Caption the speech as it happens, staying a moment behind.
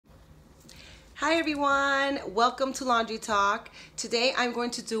Hi everyone, welcome to Laundry Talk. Today I'm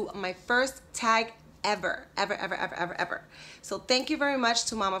going to do my first tag ever. So thank you very much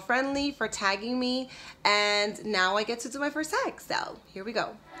to Momma Friendly for tagging me, and now I get to do my first tag. So here we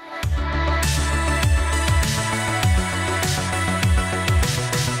go.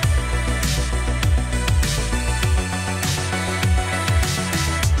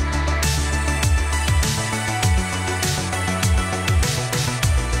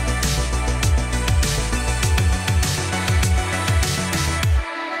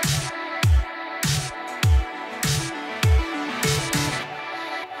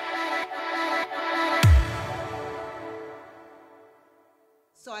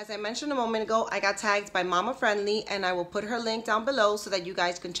 So as I mentioned a moment ago, I got tagged by Momma Friendly, and I will put her link down below so that you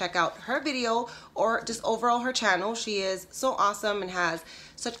guys can check out her video or just overall her channel. She is so awesome and has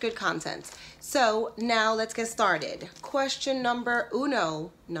such good content. So now let's get started. Question number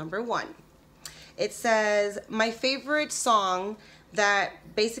one. It says, my favorite song that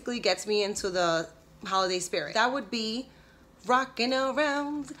basically gets me into the holiday spirit. That would be Rockin'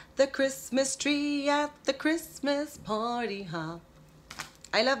 Around the Christmas Tree at the Christmas Party Hop.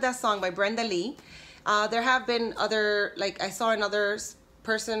 I love that song by Brenda Lee. There have been other, like I saw another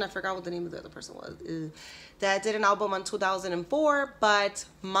person, I forgot what the name of the other person was, that did an album on 2004, but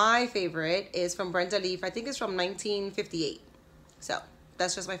my favorite is from Brenda Lee. I think it's from 1958. So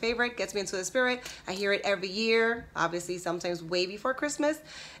that's just my favorite, gets me into the spirit. I hear it every year, obviously sometimes way before Christmas,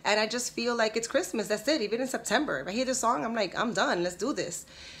 and I just feel like it's Christmas. That's it. Even in September, if I hear this song, I'm like, I'm done, let's do this.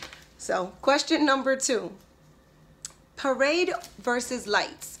 So question number 2. Parade versus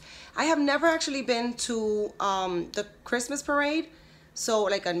lights. I have never actually been to the Christmas parade. So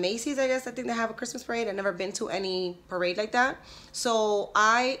like on Macy's, I guess, I think they have a Christmas parade. I've never been to any parade like that. So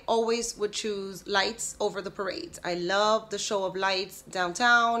I always would choose lights over the parades. I love the show of lights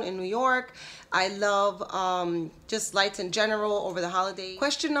downtown in New York. I love just lights in general over the holidays.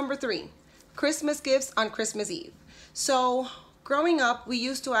 Question number 3, Christmas gifts on Christmas Eve. So growing up, we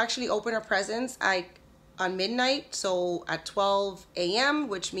used to actually open our presents on midnight, so at 12 a.m.,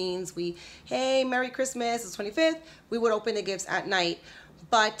 which means hey, Merry Christmas, it's 25th, we would open the gifts at night.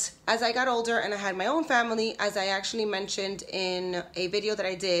 But as I got older and I had my own family, as I actually mentioned in a video that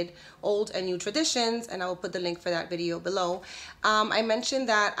I did, Old and New Traditions, and I will put the link for that video below, I mentioned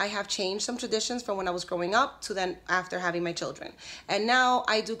that I have changed some traditions from when I was growing up to then after having my children. And now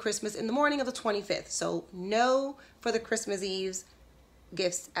I do Christmas in the morning of the 25th, so no for the Christmas Eve's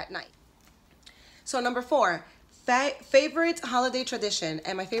gifts at night. So number 4, favorite holiday tradition.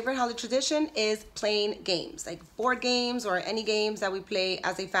 And my favorite holiday tradition is playing games, like board games or any games that we play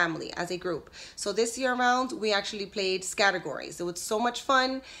as a family, as a group. So this year around, we actually played categories. It was so much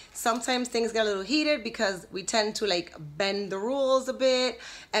fun. Sometimes things get a little heated because we tend to like bend the rules a bit,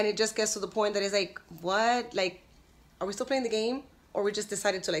 and it just gets to the point that it's like, what? Like, are we still playing the game? Or we just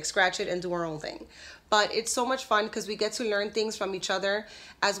decided to like scratch it and do our own thing. But it's so much fun because we get to learn things from each other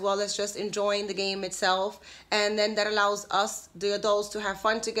as well as just enjoying the game itself. And then that allows us, the adults, to have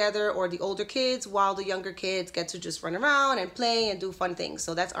fun together, or the older kids, while the younger kids get to just run around and play and do fun things.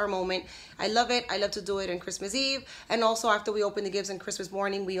 So that's our moment. I love it. I love to do it on Christmas Eve. And also after we open the gifts on Christmas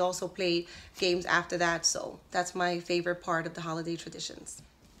morning, we also play games after that. So that's my favorite part of the holiday traditions.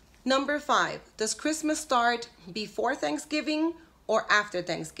 Number 5, does Christmas start before Thanksgiving or after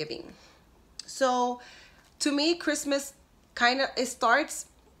Thanksgiving? So to me, Christmas it starts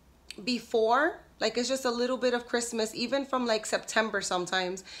before, like it's just a little bit of Christmas, even from like September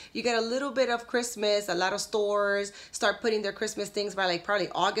sometimes. You get a little bit of Christmas. A lot of stores start putting their Christmas things by like probably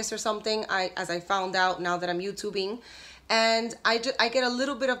August or something, as I found out now that I'm YouTubing. And I get a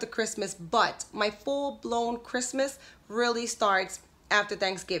little bit of the Christmas, but my full-blown Christmas really starts after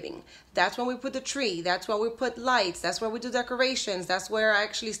Thanksgiving. That's when we put the tree. That's when we put lights. That's where we do decorations. That's where I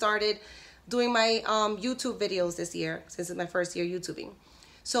actually started doing my YouTube videos this year, since it's my first year YouTubing.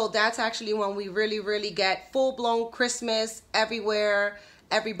 So that's actually when we really get full-blown Christmas everywhere,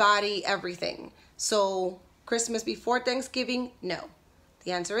 everybody, everything. So Christmas before Thanksgiving? No.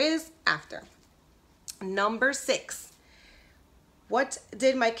 The answer is after. Number 6. What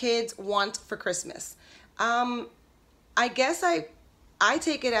did my kids want for Christmas? I guess I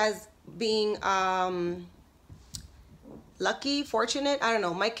take it as being lucky, fortunate. I don't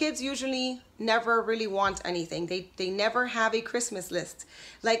know. My kids usually never really want anything. They never have a Christmas list.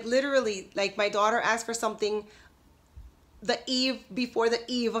 Like literally, like my daughter asked for something the eve before the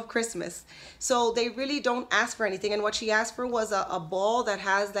eve of Christmas. So they really don't ask for anything. And what she asked for was a ball that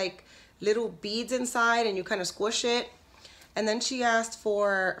has like little beads inside, and you kind of squish it. And then she asked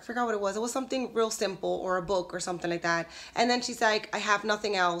for, I forgot what it was. It was something real simple, or a book or something like that. And then she's like, I have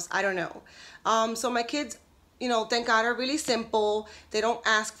nothing else. I don't know. So my kids, you know, thank God, are really simple. They don't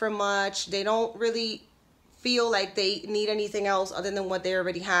ask for much. They don't really feel like they need anything else other than what they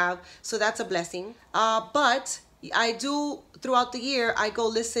already have. So that's a blessing. But I do, throughout the year, I go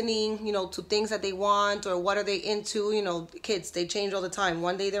listening, you know, to things that they want, or what are they into. You know, kids, they change all the time.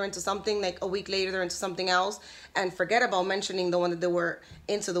 One day they're into something, like a week later they're into something else, and forget about mentioning the one that they were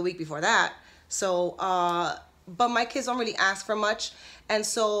into the week before that. So, but my kids don't really ask for much, and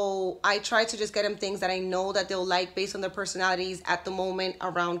so I try to just get them things that I know that they'll like based on their personalities at the moment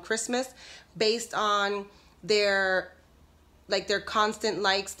around Christmas, based on their constant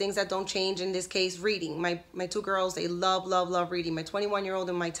likes, things that don't change. In this case, reading. My two girls, they love reading. My 21-year-old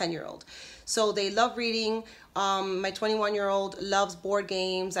and my 10-year-old. So they love reading. My 21-year-old loves board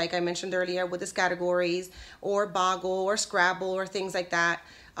games, like I mentioned earlier, with its categories, or Boggle, or Scrabble, or things like that.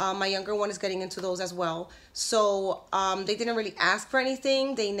 My younger one is getting into those as well. So they didn't really ask for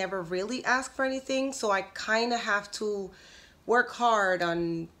anything. They never really ask for anything. So I kind of have to work hard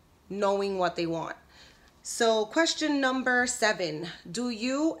on knowing what they want. So question number 7, do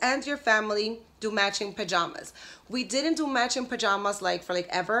you and your family do matching pajamas? We didn't do matching pajamas for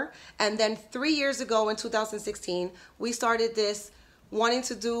ever. And then 3 years ago in 2016, we started this wanting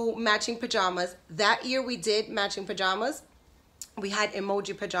to do matching pajamas. That year we did matching pajamas. We had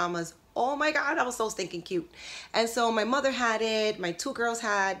emoji pajamas. Oh my God, I was so stinking cute. And so my mother had it. My two girls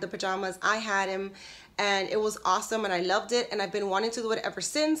had the pajamas. I had them. And it was awesome and I loved it. And I've been wanting to do it ever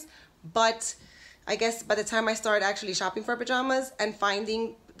since. But I guess by the time I started actually shopping for pajamas and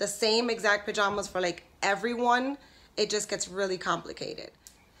finding the same exact pajamas for everyone, it just gets really complicated.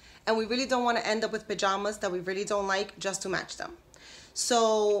 And we really don't want to end up with pajamas that we really don't like just to match them.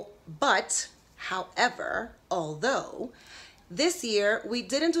 So, however, although this year we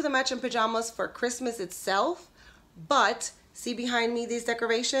didn't do the matching pajamas for Christmas itself, but see behind me these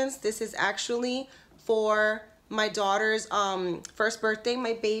decorations? This is actually for my daughter's first birthday,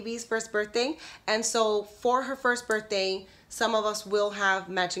 my baby's first birthday. And so for her first birthday, some of us will have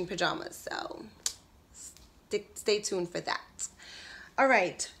matching pajamas. So stay tuned for that. All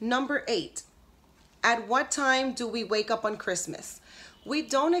right, number 8. At what time do we wake up on Christmas? We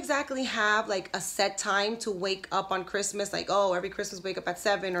don't exactly have a set time to wake up on Christmas, every Christmas wake up at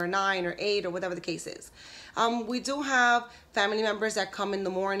 7 or 9 or 8 or whatever the case is. We do have family members that come in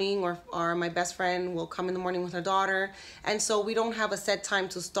the morning, or my best friend will come in the morning with her daughter. And so we don't have a set time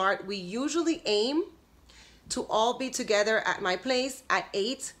to start. We usually aim to all be together at my place at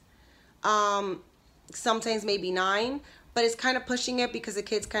 8, sometimes maybe 9, but it's kind of pushing it because the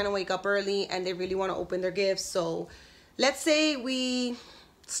kids kind of wake up early and they really want to open their gifts. So let's say we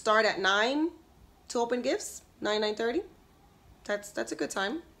start at 9 to open gifts, 9:30. That's a good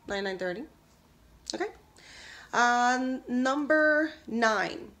time, 9:30. Okay. Number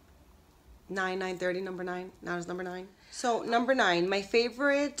 9. 9:30, number 9. Now it's number 9. So number 9, my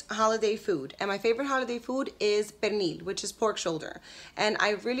favorite holiday food. And my favorite holiday food is pernil, which is pork shoulder. And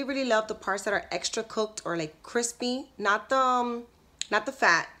I really, really love the parts that are extra cooked or crispy, not the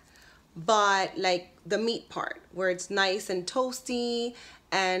fat, but the meat part where it's nice and toasty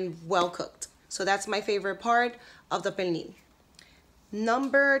and well cooked. So that's my favorite part of the pernil.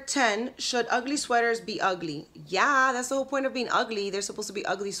 Number 10, should ugly sweaters be ugly? Yeah, that's the whole point of being ugly. They're supposed to be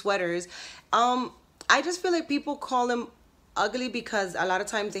ugly sweaters. I just feel like people call them ugly because a lot of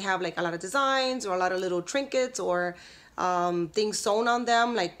times they have a lot of designs or a lot of little trinkets or things sewn on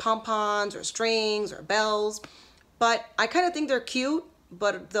them, like pom-poms or strings or bells. But I kind of think they're cute,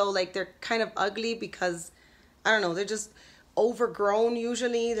 but though they're kind of ugly because, I don't know, they're just overgrown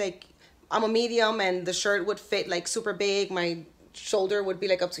usually. I'm a medium and the shirt would fit super big. My shoulder would be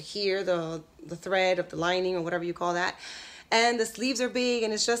up to here, the thread of the lining or whatever you call that. And the sleeves are big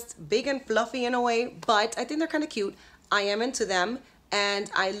and it's just big and fluffy in a way, but I think they're kind of cute. I am into them and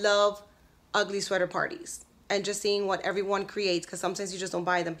I love ugly sweater parties and just seeing what everyone creates, because sometimes you just don't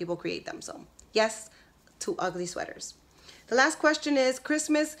buy them, people create them. So yes to ugly sweaters. The last question is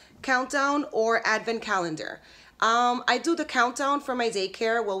Christmas countdown or advent calendar. I do the countdown for my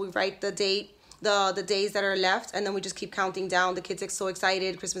daycare. Well, we write the date, the days that are left, and then we just keep counting down. The kids are so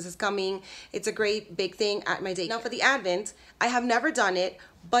excited. Christmas is coming. It's a great big thing at my daycare. Now for the advent, I have never done it,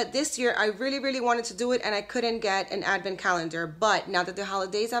 but this year I really, really wanted to do it and I couldn't get an advent calendar. But now that the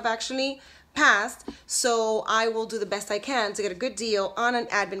holidays have actually passed, so I will do the best I can to get a good deal on an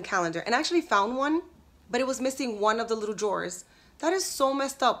advent calendar. And I actually found one, but it was missing one of the little drawers That is so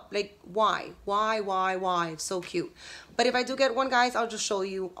messed up. Like, why? Why? It's so cute. But if I do get one, guys, I'll just show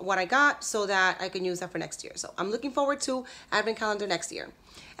you what I got so that I can use that for next year. So I'm looking forward to advent calendar next year.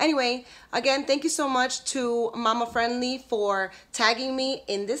 Anyway, again, thank you so much to Momma Friendly for tagging me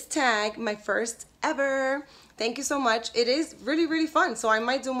in this tag, my first ever. Thank you so much. It is really, really fun. So I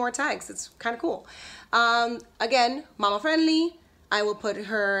might do more tags. It's kind of cool. Again, Momma Friendly. I will put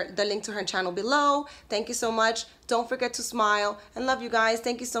the link to her channel below. Thank you so much. Don't forget to smile and love you guys.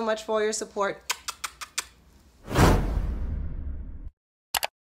 Thank you so much for your support.